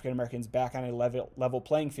get African Americans back on a level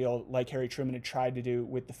playing field like Harry Truman had tried to do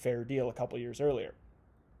with the Fair Deal a couple years earlier.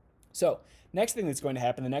 So, next thing that's going to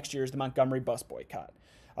happen the next year is the Montgomery bus boycott.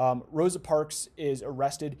 Rosa Parks is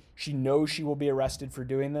arrested. She knows she will be arrested for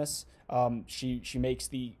doing this. She makes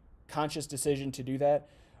the conscious decision to do that.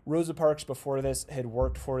 Rosa Parks, before this, had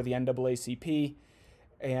worked for the NAACP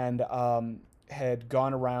and had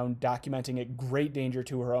gone around documenting at great danger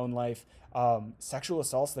to her own life sexual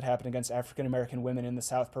assaults that happened against African American women in the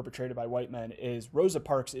South perpetrated by white men. Rosa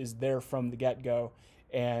Parks is there from the get-go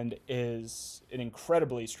and is an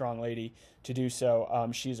incredibly strong lady to do so.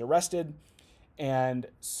 She's arrested, and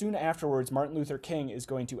soon afterwards, Martin Luther King is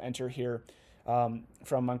going to enter here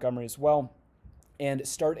from Montgomery as well and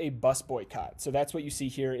start a bus boycott. So that's what you see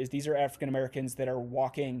here is these are African Americans that are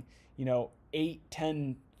walking, 8,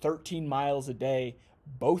 10, 13 miles a day,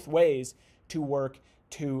 both ways, to work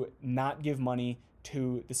to not give money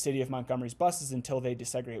to the city of Montgomery's buses until they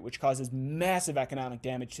desegregate, which causes massive economic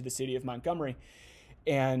damage to the city of Montgomery.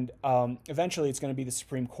 And eventually it's going to be the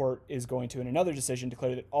Supreme Court is going to, in another decision,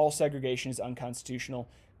 declare that all segregation is unconstitutional,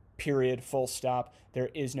 period, full stop. There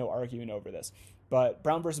is no arguing over this. But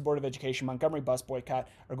Brown versus Board of Education, Montgomery bus boycott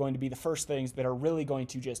are going to be the first things that are really going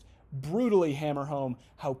to just brutally hammer home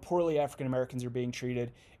how poorly African Americans are being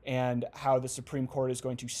treated and how the Supreme Court is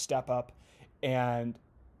going to step up and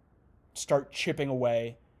start chipping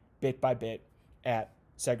away bit by bit at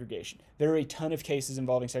segregation. There are a ton of cases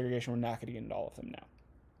involving segregation. We're not going to get into all of them now.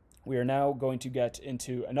 We are now going to get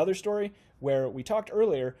into another story where we talked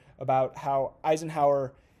earlier about how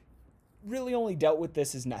Eisenhower really only dealt with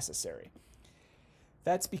this as necessary.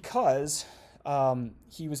 That's because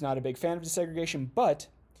he was not a big fan of desegregation, but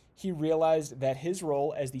he realized that his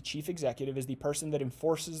role as the chief executive, as the person that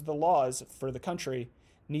enforces the laws for the country,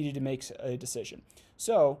 needed to make a decision.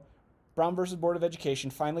 So Brown versus Board of Education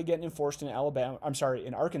finally getting enforced in Arkansas in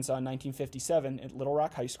 1957 at Little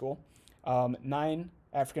Rock High School. 9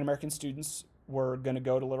 African-American students were going to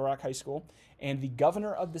go to Little Rock High School, and the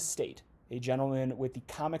governor of the state, a gentleman with the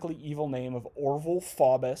comically evil name of Orville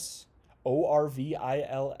Faubus,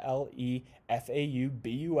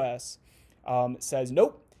 Orvillefaubus, says,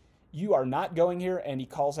 nope, you are not going here, and he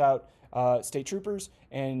calls out state troopers,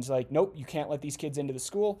 and he's like, nope, you can't let these kids into the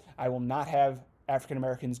school. I will not have African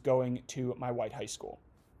Americans going to my white high school.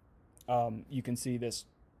 You can see this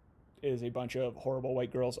is a bunch of horrible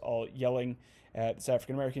white girls all yelling at this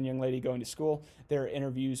African American young lady going to school. There are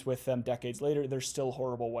interviews with them decades later. They're still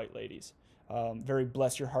horrible white ladies. Very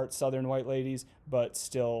bless your heart Southern white ladies, but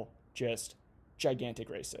still just gigantic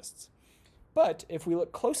racists. But if we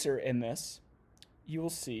look closer in this, you will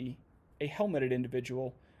see a helmeted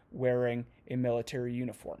individual wearing a military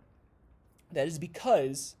uniform. That is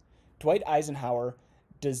because Dwight Eisenhower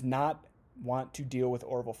does not want to deal with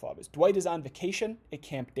Orville Faubus. Dwight is on vacation at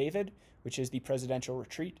Camp David, which is the presidential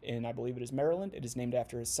retreat in, I believe it is Maryland. It is named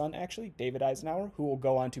after his son, actually, David Eisenhower, who will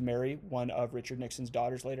go on to marry one of Richard Nixon's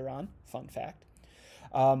daughters later on. Fun fact.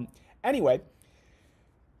 Anyway,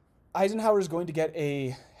 Eisenhower is going to get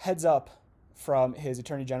a heads up from his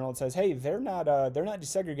attorney general that says, hey, they're not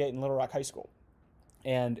desegregating Little Rock High School.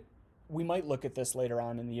 And we might look at this later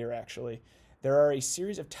on in the year, actually. There are a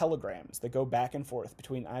series of telegrams that go back and forth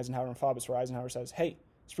between Eisenhower and Faubus where Eisenhower says, hey,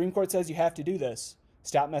 Supreme Court says you have to do this.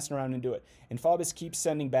 Stop messing around and do it. And Faubus keeps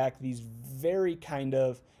sending back these very kind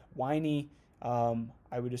of whiny,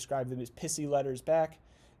 I would describe them as pissy letters back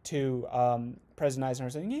to President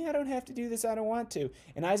Eisenhower saying, yeah, I don't have to do this, I don't want to.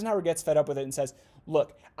 And Eisenhower gets fed up with it and says,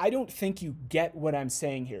 look, I don't think you get what I'm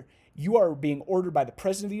saying here. You are being ordered by the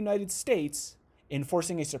President of the United States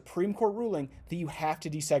enforcing a Supreme Court ruling that you have to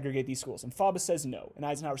desegregate these schools. And Faubus says no. And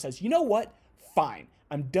Eisenhower says, you know what? Fine.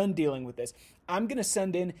 I'm done dealing with this. I'm going to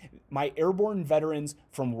send in my airborne veterans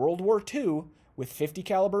from World War II with 50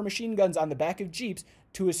 caliber machine guns on the back of Jeeps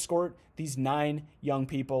to escort these 9 young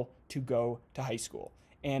people to go to high school.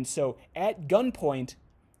 And so at gunpoint,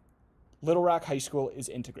 Little Rock High School is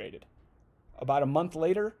integrated. About a month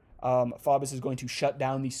later, Faubus is going to shut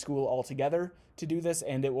down the school altogether to do this,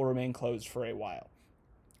 and it will remain closed for a while.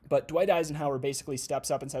 But Dwight Eisenhower basically steps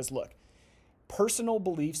up and says, look, personal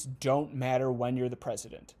beliefs don't matter when you're the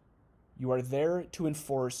president. You are there to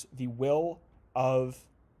enforce the will of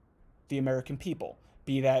the American people,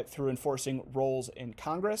 be that through enforcing roles in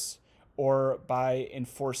Congress or by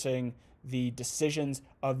enforcing the decisions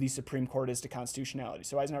of the Supreme Court as to constitutionality.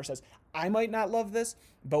 So Eisenhower says, I might not love this,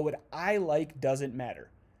 but what I like doesn't matter.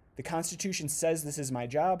 The Constitution says this is my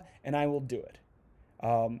job, and I will do it.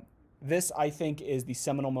 This, I think, is the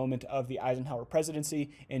seminal moment of the Eisenhower presidency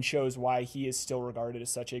and shows why he is still regarded as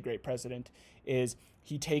such a great president, is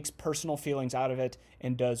he takes personal feelings out of it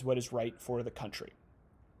and does what is right for the country.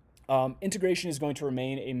 Integration is going to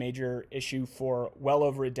remain a major issue for well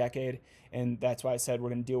over a decade, and that's why I said we're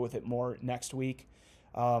going to deal with it more next week.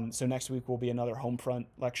 So next week will be another Homefront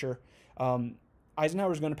lecture.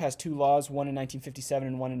 Eisenhower is going to pass two laws, one in 1957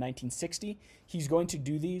 and one in 1960. He's going to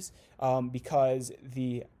do these because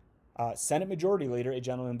the Senate Majority Leader, a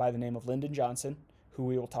gentleman by the name of Lyndon Johnson, who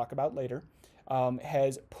we will talk about later,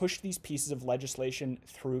 has pushed these pieces of legislation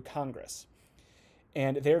through Congress.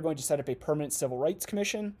 And they're going to set up a permanent Civil Rights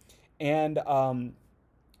Commission and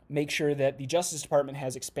make sure that the Justice Department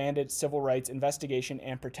has expanded civil rights investigation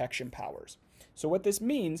and protection powers. So what this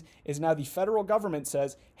means is now the federal government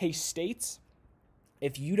says, hey, states,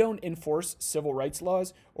 if you don't enforce civil rights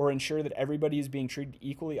laws or ensure that everybody is being treated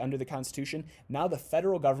equally under the Constitution, now the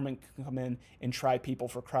federal government can come in and try people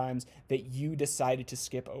for crimes that you decided to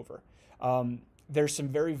skip over. There's some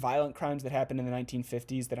very violent crimes that happened in the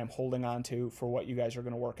 1950s that I'm holding on to for what you guys are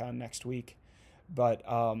going to work on next week. But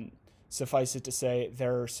suffice it to say,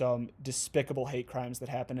 there are some despicable hate crimes that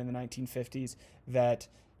happened in the 1950s that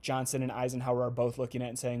Johnson and Eisenhower are both looking at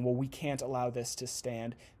and saying, well, we can't allow this to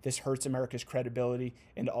stand. This hurts America's credibility,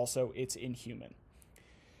 and also it's inhuman.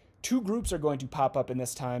 Two groups are going to pop up in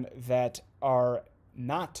this time that are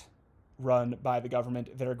not run by the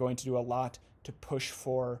government, that are going to do a lot to push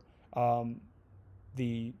for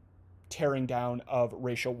the tearing down of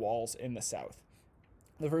racial walls in the South.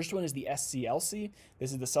 The first one is the SCLC.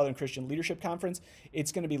 This is the Southern Christian Leadership Conference.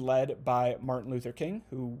 It's going to be led by Martin Luther King,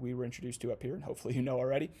 who we were introduced to up here, and hopefully you know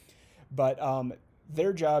already. But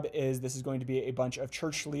their job is, this is going to be a bunch of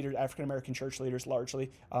church leaders, African-American church leaders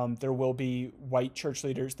largely. There will be white church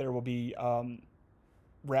leaders. There will be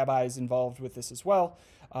rabbis involved with this as well.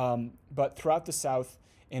 But throughout the South,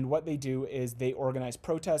 and what they do is they organize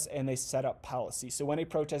protests and they set up policy. So when a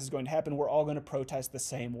protest is going to happen, we're all going to protest the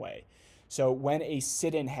same way. So when a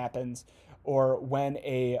sit-in happens, or when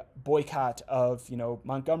a boycott of,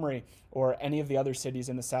 Montgomery or any of the other cities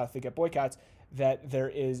in the South that get boycotts, that there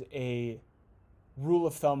is a rule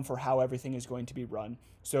of thumb for how everything is going to be run.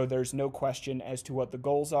 So there's no question as to what the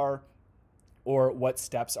goals are or what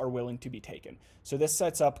steps are willing to be taken. So this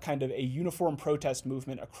sets up kind of a uniform protest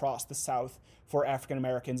movement across the South for African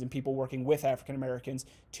Americans and people working with African Americans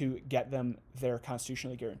to get them their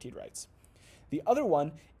constitutionally guaranteed rights. The other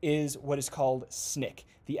one is what is called SNCC,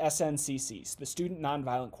 the SNCC, the Student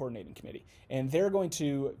Nonviolent Coordinating Committee. And they're going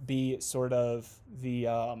to be sort of the,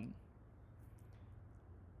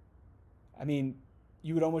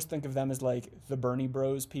 you would almost think of them as like the Bernie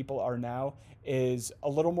Bros people are now, is a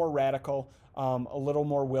little more radical, a little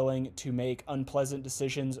more willing to make unpleasant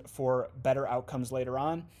decisions for better outcomes later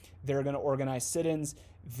on. They're going to organize sit-ins.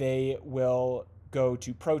 They will go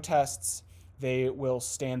to protests. They will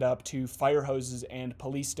stand up to fire hoses and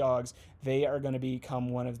police dogs. They are going to become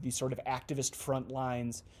one of the sort of activist front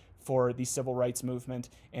lines for the civil rights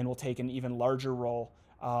movement and will take an even larger role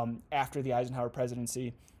after the Eisenhower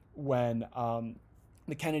presidency when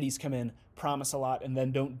the Kennedys come in, promise a lot, and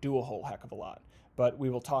then don't do a whole heck of a lot. But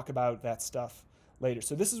we will talk about that stuff later.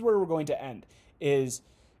 So this is where we're going to end, is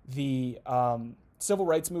the civil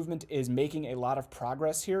rights movement is making a lot of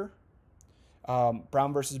progress here.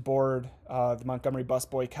 Brown versus Board, the Montgomery bus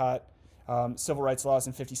boycott, civil rights laws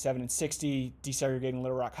in 57 and 60, desegregating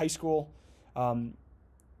Little Rock High School.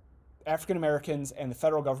 African Americans and the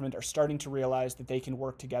federal government are starting to realize that they can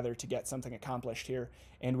work together to get something accomplished here,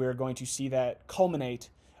 and we're going to see that culminate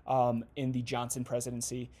in the Johnson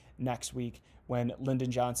presidency next week when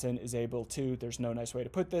Lyndon Johnson is able to, there's no nice way to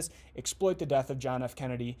put this, exploit the death of John F.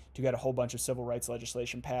 Kennedy to get a whole bunch of civil rights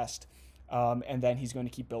legislation passed, and then he's going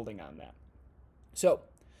to keep building on that. So,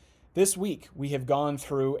 this week we have gone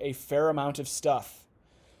through a fair amount of stuff.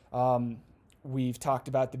 We've talked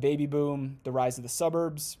about the baby boom, the rise of the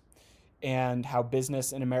suburbs, and how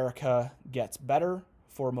business in America gets better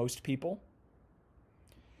for most people.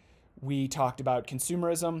 We talked about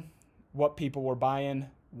consumerism, what people were buying,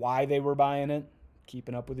 why they were buying it,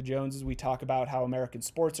 keeping up with the Joneses. We talk about how American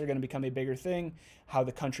sports are going to become a bigger thing, how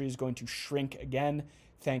the country is going to shrink again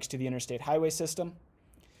thanks to the interstate highway system.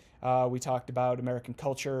 We talked about American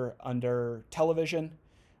culture under television.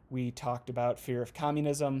 We talked about fear of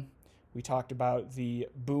communism. We talked about the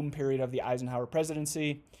boom period of the Eisenhower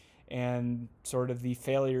presidency and sort of the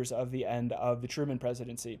failures of the end of the Truman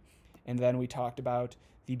presidency. And then we talked about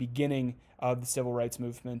the beginning of the civil rights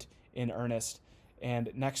movement in earnest.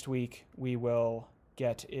 And next week, we will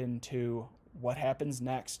get into what happens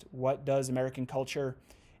next. What does American culture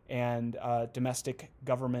and domestic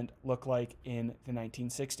government look like in the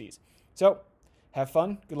 1960s. So have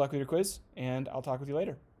fun. Good luck with your quiz, and I'll talk with you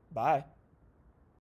later. Bye.